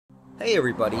Hey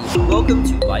everybody, welcome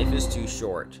to Life is Too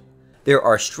Short. There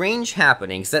are strange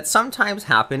happenings that sometimes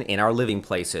happen in our living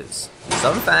places.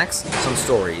 Some facts, some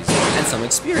stories, and some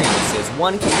experiences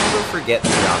one can never forget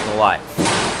throughout the life.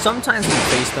 Sometimes we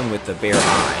face them with the bare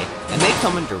eye, and they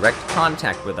come in direct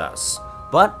contact with us.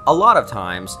 But a lot of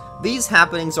times, these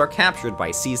happenings are captured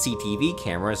by CCTV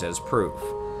cameras as proof.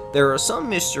 There are some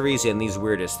mysteries in these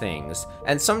weirdest things,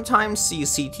 and sometimes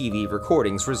CCTV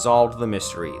recordings resolve the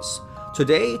mysteries.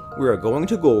 Today, we are going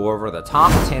to go over the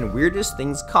top 10 weirdest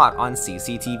things caught on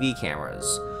CCTV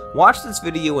cameras. Watch this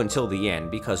video until the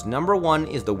end because number 1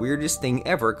 is the weirdest thing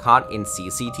ever caught in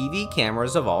CCTV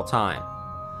cameras of all time.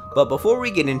 But before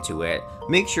we get into it,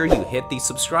 make sure you hit the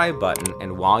subscribe button,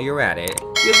 and while you're at it,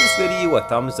 give this video a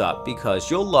thumbs up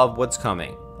because you'll love what's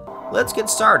coming. Let's get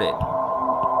started.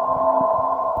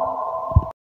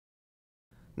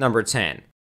 Number 10.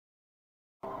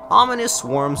 Ominous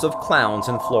swarms of clowns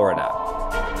in Florida.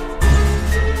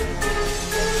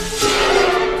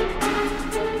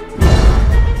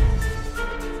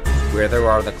 Where there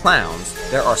are the clowns,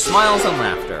 there are smiles and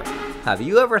laughter. Have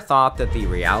you ever thought that the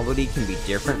reality can be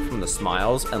different from the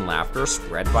smiles and laughter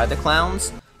spread by the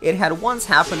clowns? It had once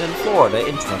happened in Florida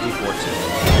in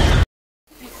 2014.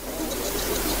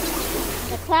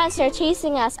 The clowns are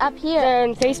chasing us up here.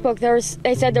 On Facebook,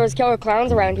 they said there was killer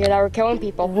clowns around here that were killing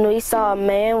people. We saw a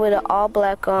man with an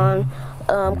all-black on,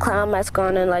 clown mask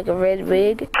on, and like a red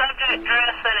wig. Subject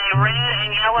dressed in a red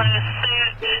and yellow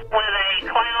suit with a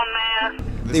clown mask.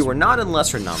 They were not in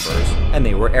lesser numbers, and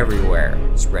they were everywhere,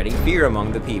 spreading fear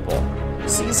among the people.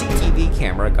 CCTV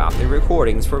camera got the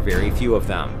recordings for very few of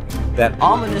them. That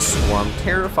ominous swarm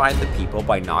terrified the people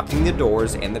by knocking the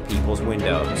doors and the people's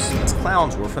windows. As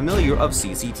clowns were familiar of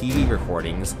CCTV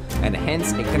recordings, and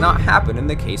hence it cannot happen in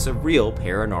the case of real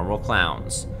paranormal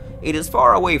clowns. It is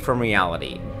far away from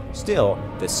reality. Still,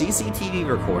 the CCTV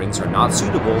recordings are not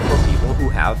suitable for people who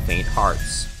have faint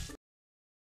hearts.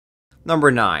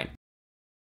 Number 9.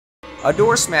 A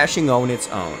door smashing on its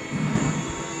own.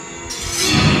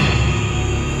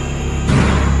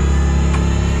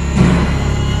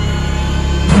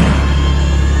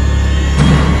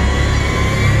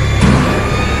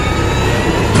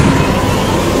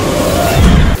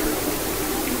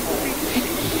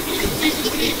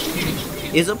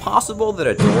 Is it possible that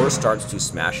a door starts to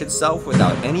smash itself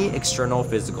without any external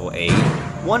physical aid?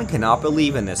 One cannot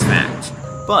believe in this fact.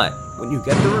 But when you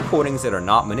get the recordings that are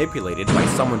not manipulated by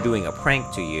someone doing a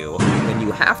prank to you, then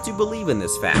you have to believe in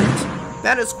this fact.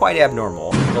 That is quite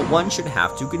abnormal, but one should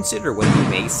have to consider when you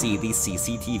may see the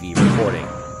CCTV recording.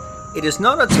 It is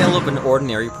not a tale of an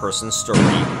ordinary person's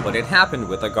story, but it happened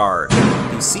with a guard.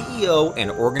 The CEO and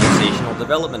Organizational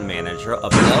Development Manager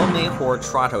of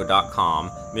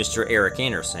ElMejorTrato.com, Mr. Eric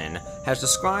Anderson, has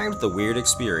described the weird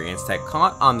experience that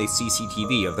caught on the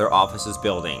CCTV of their office's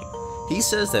building. He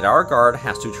says that our guard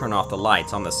has to turn off the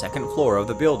lights on the second floor of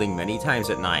the building many times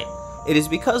at night. It is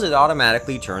because it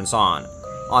automatically turns on.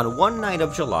 On one night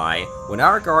of July, when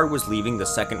our guard was leaving the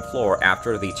second floor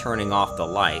after the turning off the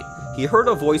light, he heard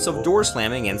a voice of door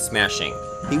slamming and smashing.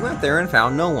 He went there and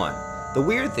found no one. The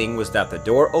weird thing was that the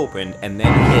door opened and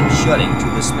then hit shutting to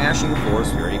the smashing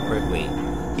force very quickly.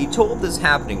 He told this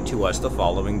happening to us the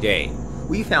following day.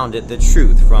 We found it the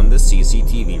truth from the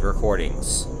CCTV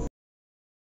recordings.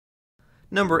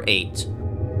 Number 8.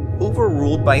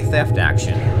 Overruled by theft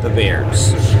action, the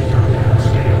bears.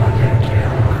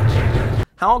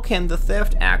 How can the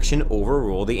theft action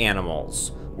overrule the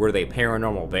animals? Were they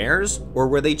paranormal bears, or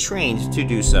were they trained to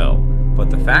do so? But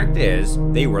the fact is,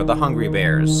 they were the hungry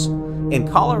bears. In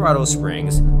Colorado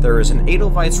Springs, there is an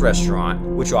Edelweiss restaurant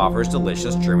which offers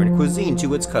delicious German cuisine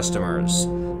to its customers.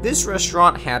 This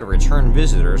restaurant had return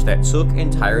visitors that took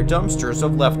entire dumpsters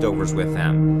of leftovers with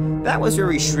them. That was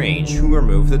very strange. Who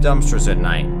removed the dumpsters at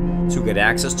night? To get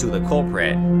access to the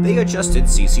culprit, they adjusted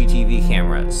CCTV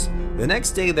cameras. The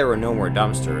next day there were no more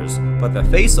dumpsters, but the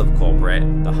face of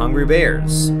culprit, the hungry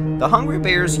bears. The hungry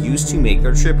bears used to make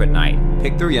their trip at night,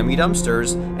 pick their yummy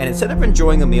dumpsters, and instead of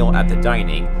enjoying a meal at the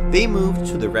dining, they moved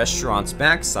to the restaurant's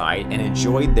backside and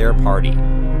enjoyed their party.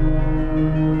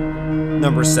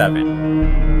 Number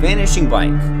 7. Vanishing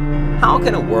bike. How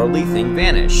can a worldly thing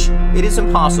vanish? It is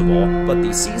impossible, but the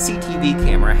CCTV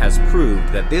camera has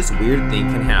proved that this weird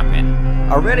thing can happen.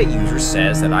 A Reddit user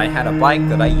says that I had a bike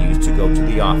that I used to go to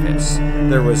the office.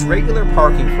 There was regular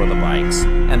parking for the bikes,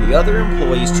 and the other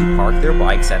employees to park their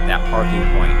bikes at that parking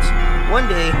point. One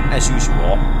day, as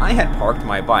usual, I had parked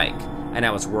my bike, and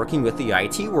I was working with the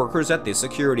IT workers at the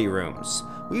security rooms.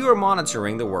 We were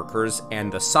monitoring the workers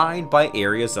and the side-by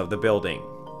areas of the building.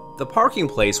 The parking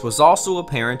place was also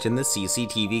apparent in the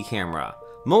CCTV camera.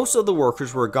 Most of the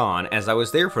workers were gone as I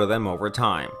was there for them over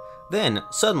time. Then,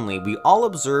 suddenly, we all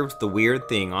observed the weird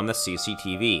thing on the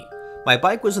CCTV. My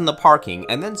bike was in the parking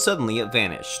and then suddenly it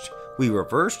vanished. We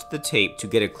reversed the tape to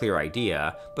get a clear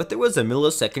idea, but there was a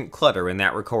millisecond clutter in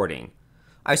that recording.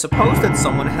 I suppose that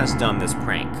someone has done this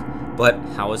prank, but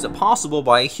how is it possible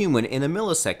by a human in a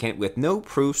millisecond with no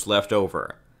proofs left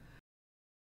over?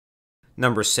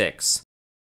 Number 6.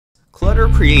 Clutter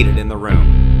created in the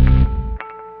room.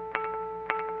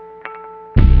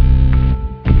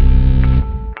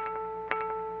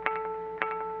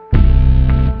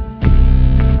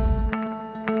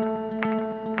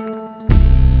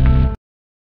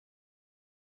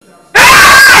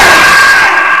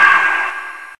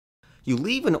 You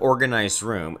leave an organized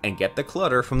room and get the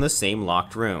clutter from the same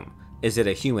locked room. Is it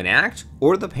a human act,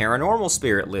 or the paranormal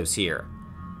spirit lives here?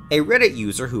 A Reddit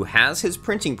user who has his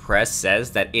printing press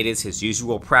says that it is his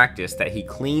usual practice that he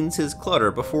cleans his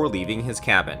clutter before leaving his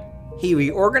cabin. He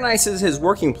reorganizes his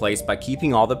working place by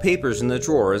keeping all the papers in the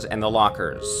drawers and the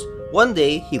lockers. One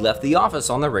day, he left the office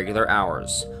on the regular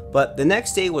hours, but the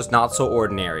next day was not so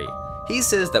ordinary. He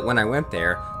says that when I went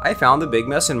there, I found a big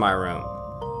mess in my room.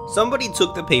 Somebody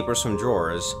took the papers from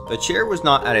drawers, the chair was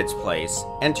not at its place,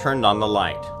 and turned on the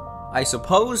light. I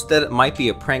supposed that it might be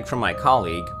a prank from my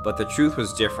colleague, but the truth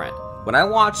was different. When I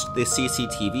watched the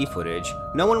CCTV footage,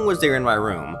 no one was there in my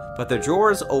room, but the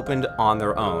drawers opened on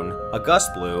their own, a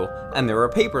gust blew, and there were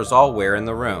papers all where in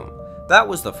the room. That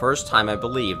was the first time I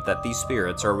believed that these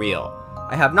spirits are real.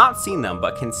 I have not seen them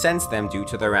but can sense them due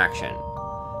to their action.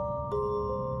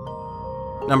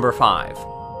 Number 5.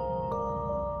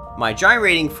 My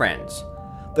gyrating friends.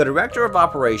 The director of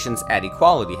operations at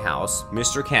Equality House,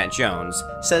 Mr. Cat Jones,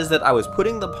 says that I was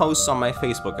putting the posts on my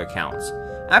Facebook accounts.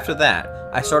 After that,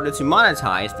 I started to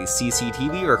monetize the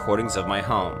CCTV recordings of my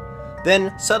home.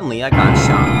 Then, suddenly I got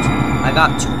shocked. I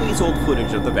got 2 days old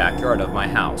footage of the backyard of my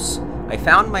house. I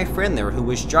found my friend there who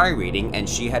was gyrating and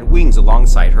she had wings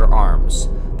alongside her arms.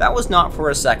 That was not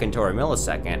for a second or a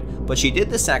millisecond, but she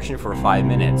did this action for 5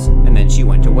 minutes, and then she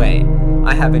went away.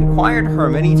 I have inquired her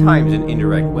many times in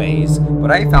indirect ways,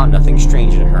 but I found nothing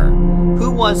strange in her.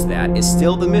 Who was that is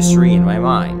still the mystery in my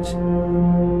mind.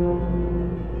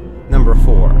 Number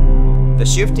 4. The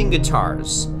shifting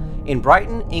guitars. In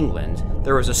Brighton, England,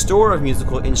 there is a store of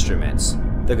musical instruments.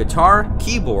 The guitar,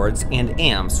 keyboards, and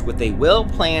amps with a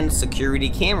well-planned security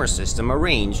camera system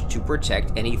arranged to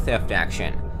protect any theft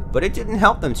action. But it didn't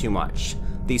help them too much.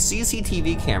 The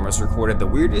CCTV cameras recorded the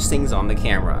weirdest things on the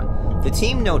camera. The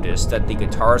team noticed that the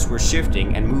guitars were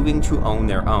shifting and moving to own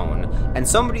their own, and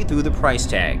somebody threw the price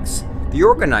tags. The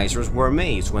organizers were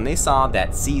amazed when they saw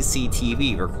that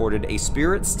CCTV recorded a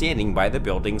spirit standing by the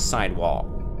building's sidewall.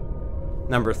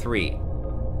 Number 3.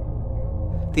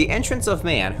 The entrance of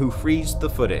man who freezed the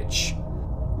footage.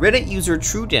 Reddit user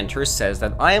TrueDenter says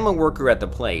that I am a worker at the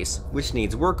place, which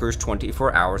needs workers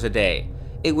 24 hours a day.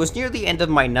 It was near the end of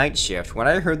my night shift when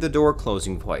I heard the door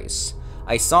closing voice.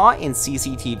 I saw in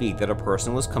CCTV that a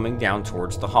person was coming down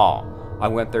towards the hall. I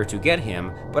went there to get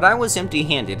him, but I was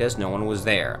empty-handed as no one was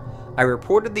there. I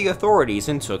reported the authorities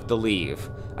and took the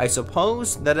leave. I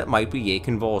supposed that it might be a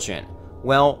convulsion.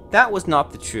 Well, that was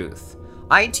not the truth.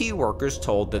 IT workers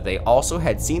told that they also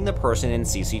had seen the person in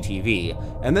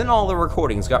CCTV, and then all the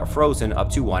recordings got frozen up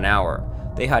to 1 hour.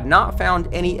 They had not found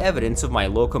any evidence of my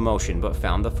locomotion but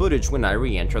found the footage when I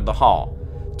re-entered the hall.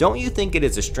 Don't you think it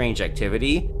is a strange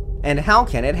activity? And how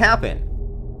can it happen?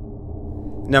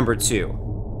 Number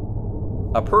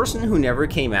 2. A person who never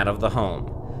came out of the home.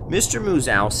 Mr.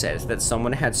 Muzau says that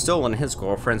someone had stolen his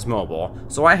girlfriend's mobile,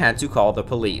 so I had to call the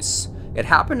police. It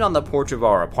happened on the porch of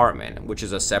our apartment, which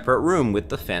is a separate room with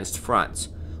the fenced front.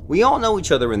 We all know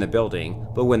each other in the building,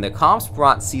 but when the cops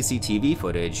brought CCTV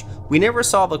footage, we never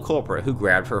saw the culprit who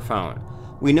grabbed her phone.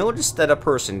 We noticed that a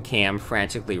person came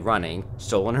frantically running,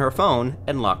 stolen her phone,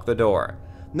 and locked the door.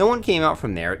 No one came out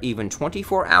from there even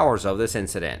 24 hours of this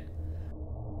incident.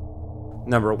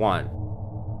 Number 1.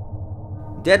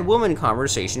 Dead woman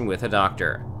conversation with a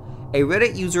doctor. A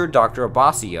Reddit user, Dr.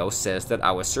 Abasio, says that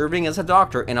I was serving as a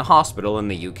doctor in a hospital in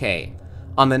the UK.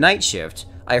 On the night shift,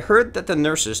 I heard that the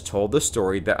nurses told the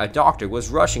story that a doctor was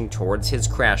rushing towards his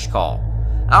crash call.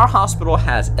 Our hospital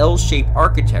has L-shaped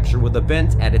architecture with a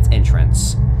vent at its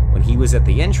entrance. When he was at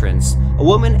the entrance, a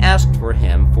woman asked for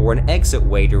him for an exit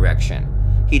way direction.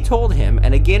 He told him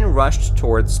and again rushed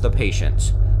towards the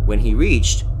patient. When he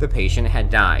reached, the patient had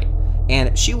died,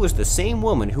 and she was the same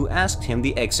woman who asked him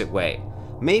the exit way.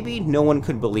 Maybe no one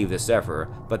could believe this ever,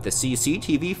 but the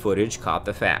CCTV footage caught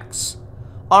the facts.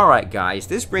 Alright guys,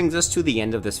 this brings us to the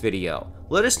end of this video.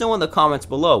 Let us know in the comments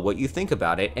below what you think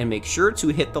about it and make sure to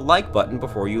hit the like button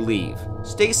before you leave.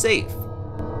 Stay safe!